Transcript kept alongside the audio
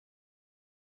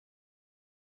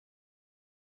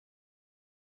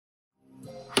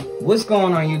What's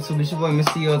going on YouTube? It's your boy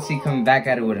Mr. EOT coming back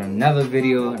at it with another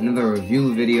video, another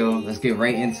review video. Let's get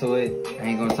right into it. I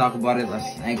ain't gonna talk about it.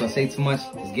 I ain't gonna say too much.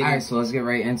 Alright, so let's get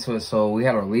right into it. So we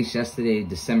had a release yesterday,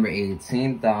 December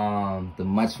 18th. The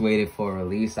much waited for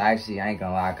release. I ain't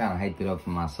gonna lie, I kinda hyped it up for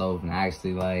myself, and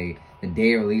actually the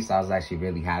day of release, I was actually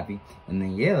really happy. And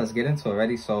then yeah, let's get into it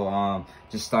already. So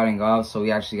just starting off, so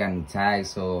we actually got new tags.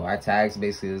 So our tags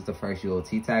basically is the first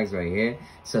UOT tags right here. It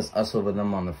says us over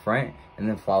them on the front, and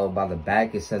then followed by the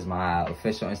back, it says my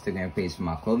official Instagram page for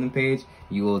my clothing page,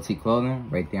 UOT Clothing,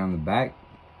 right there on the back.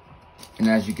 And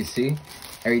as you can see,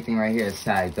 everything right here is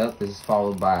tagged up. This is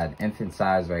followed by an infant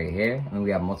size right here, and we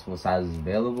have multiple sizes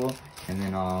available. And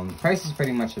then the prices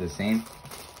pretty much are the same.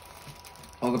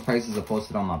 All the prices are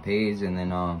posted on my page. And then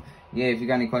yeah, if you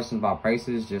got any questions about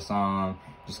prices, just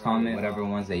comment whatever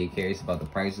ones that you're curious about the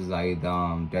prices. I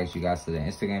direct you guys to the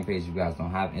Instagram page if you guys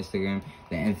don't have Instagram.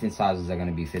 The infant sizes are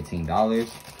gonna be $15.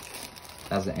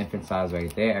 That's the infant size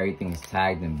right there. Everything is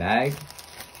tagged and bagged.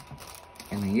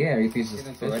 And then yeah, everything's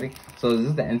just ready. So this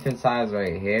is the infant size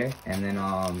right here, and then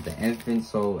the infant.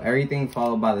 So everything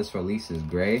followed by this release is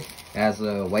gray. It has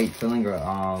a white filling or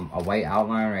a white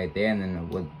outline right there, and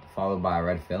then followed by a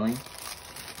red filling.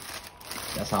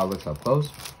 That's how it looks up close.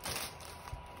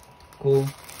 Cool.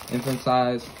 Infant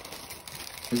size.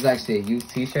 This is actually a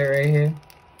youth t-shirt right here.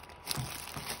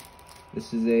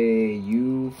 This is a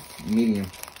youth medium.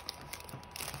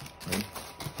 Okay.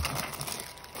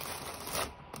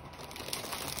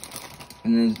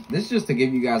 And then this is just to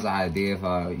give you guys an idea of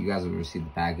how you guys will receive the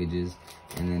packages.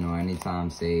 And then or anytime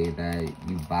say that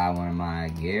you buy one of my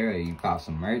gear or you cop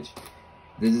some merch,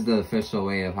 this is the official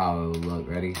way of how it will look.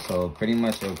 Ready? So pretty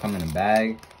much it'll come in a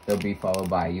bag. They'll be followed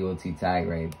by a UOT tag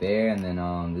right there, and then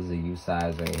this is a U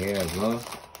size right here as well.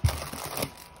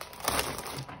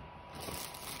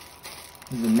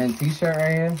 This is a men's t-shirt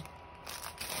right here.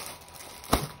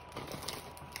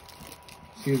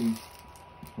 Excuse me.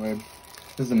 Wait.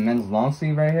 This is a men's long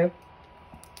sleeve right here.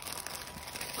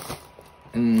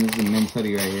 And then this is a men's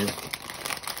hoodie right here.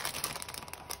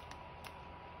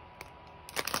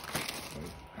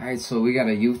 Alright, so we got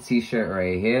a youth t-shirt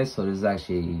right here. So this is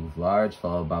actually a youth large,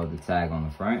 followed by the tag on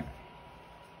the front.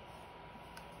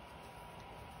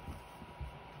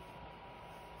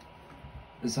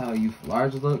 This is how a youth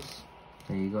large looks.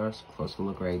 There you go, it's a closer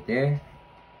look right there.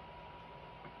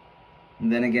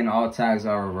 And then again, all tags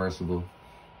are reversible.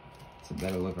 It's a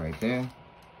better look right there.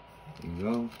 There you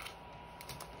go.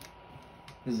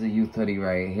 This is a youth hoodie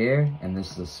right here, and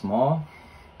this is a small.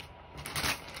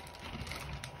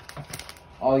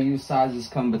 All youth sizes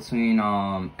come between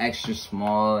extra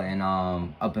small and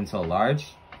up until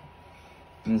large.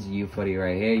 And this is a youth hoodie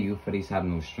right here. Youth hoodies have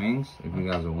no strings. If you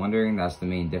guys are wondering, that's the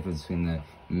main difference between the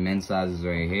men's sizes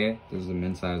right here. This is the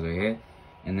men's size right here.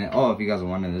 And then, if you guys are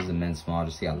wondering, this is a men's small.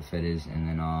 Just see how the fit is. And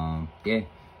then, yeah.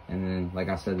 And then, like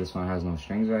I said, this one has no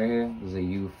strings right here. This is a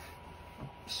youth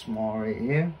small right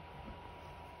here.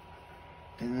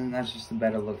 And then that's just a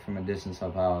better look from a distance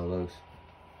of how it looks.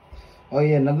 Oh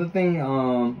yeah, another thing,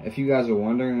 if you guys are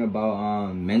wondering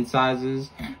about men's sizes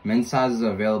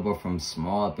are available from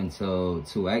small up until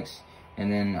 2X. And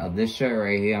then this shirt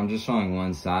right here, I'm just showing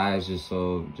one size just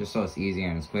so it's easier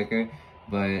and it's quicker.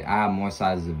 But I have more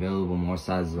sizes available, more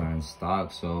sizes are in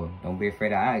stock, so don't be afraid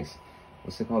to ask.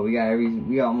 What's it called? We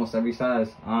got almost every size.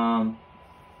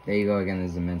 There you go again,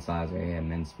 there's the men's size right here,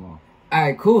 men's small.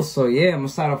 Alright, cool. So yeah, I'm gonna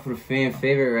start off with a fan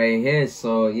favorite right here.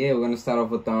 So yeah, we're gonna start off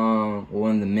with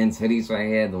one of the men's hoodies right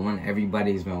here, the one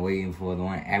everybody's been waiting for, the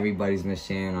one everybody's been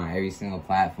sharing on every single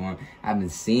platform. I've been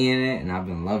seeing it and I've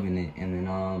been loving it. And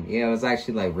then yeah, I was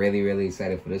actually like really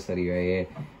excited for this hoodie right here.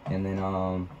 And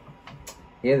then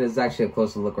yeah, there's actually a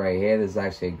closer look right here. There's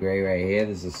actually a gray right here.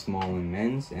 There's a small in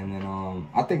men's. And then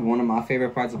I think one of my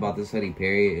favorite parts about this hoodie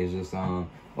period is just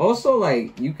also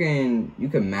like you can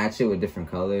match it with different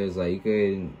colors. Like you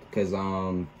could, because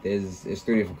there's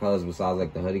 3 different colors besides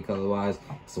like the hoodie color wise.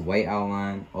 It's a white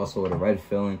outline, also with a red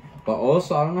filling. But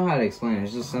also I don't know how to explain it.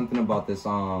 It's just something about this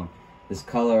this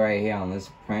color right here on this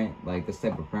print, like this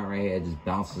type of print right here, it just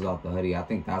bounces off the hoodie. I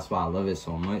think that's why I love it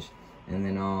so much. And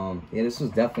then yeah, this was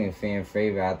definitely a fan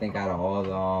favorite. I think out of all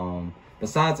the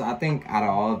out of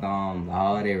all the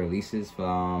holiday releases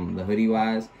for the hoodie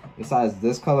wise, besides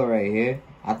this color right here,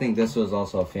 I think this was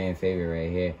also a fan favorite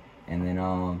right here. And then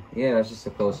yeah, that's just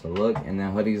a closer look. And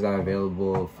then hoodies are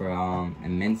available for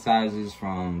in men's sizes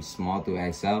from small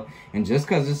through XL. And just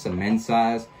because it's a men's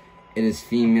size, it is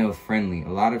female friendly. A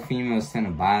lot of females tend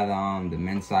to buy the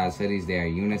men's size hoodies. They are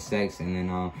unisex. And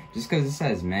then just because it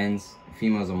says men's,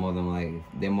 females are more than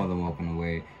welcome to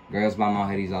wear it. Girls buy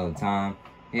my hoodies all the time.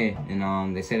 Yeah,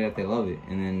 and they say that they love it.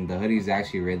 And then the hoodie is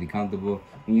actually really comfortable.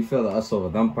 When you feel the us over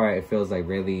them part, it feels like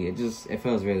really, it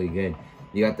feels really good.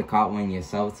 You got the cop one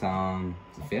yourself to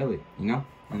feel it, you know?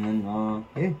 And then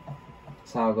yeah,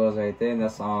 that's how it goes right there.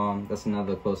 That's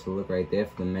another closer look right there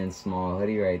for the men's small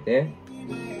hoodie right there.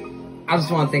 I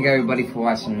just want to thank everybody for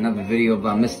watching another video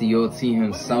about Mr. UOT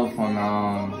himself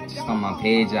on just on my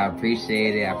page. I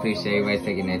appreciate it. I appreciate everybody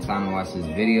taking their time to watch this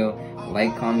video.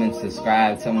 Like, comment,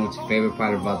 subscribe. Tell me what your favorite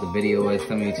part about the video was.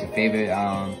 Tell me what your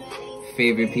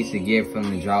favorite piece of gear from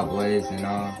the drop was. And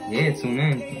yeah, tune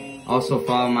in. Also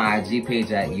follow my IG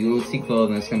page at UOT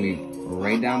Clothing. It's gonna be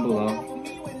right down below.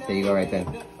 There you go, right there.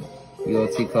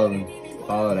 UOT Clothing.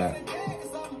 Follow that.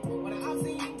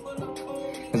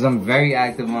 Because I'm very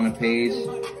active on the page.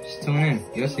 Just tune in.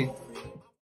 You'll see.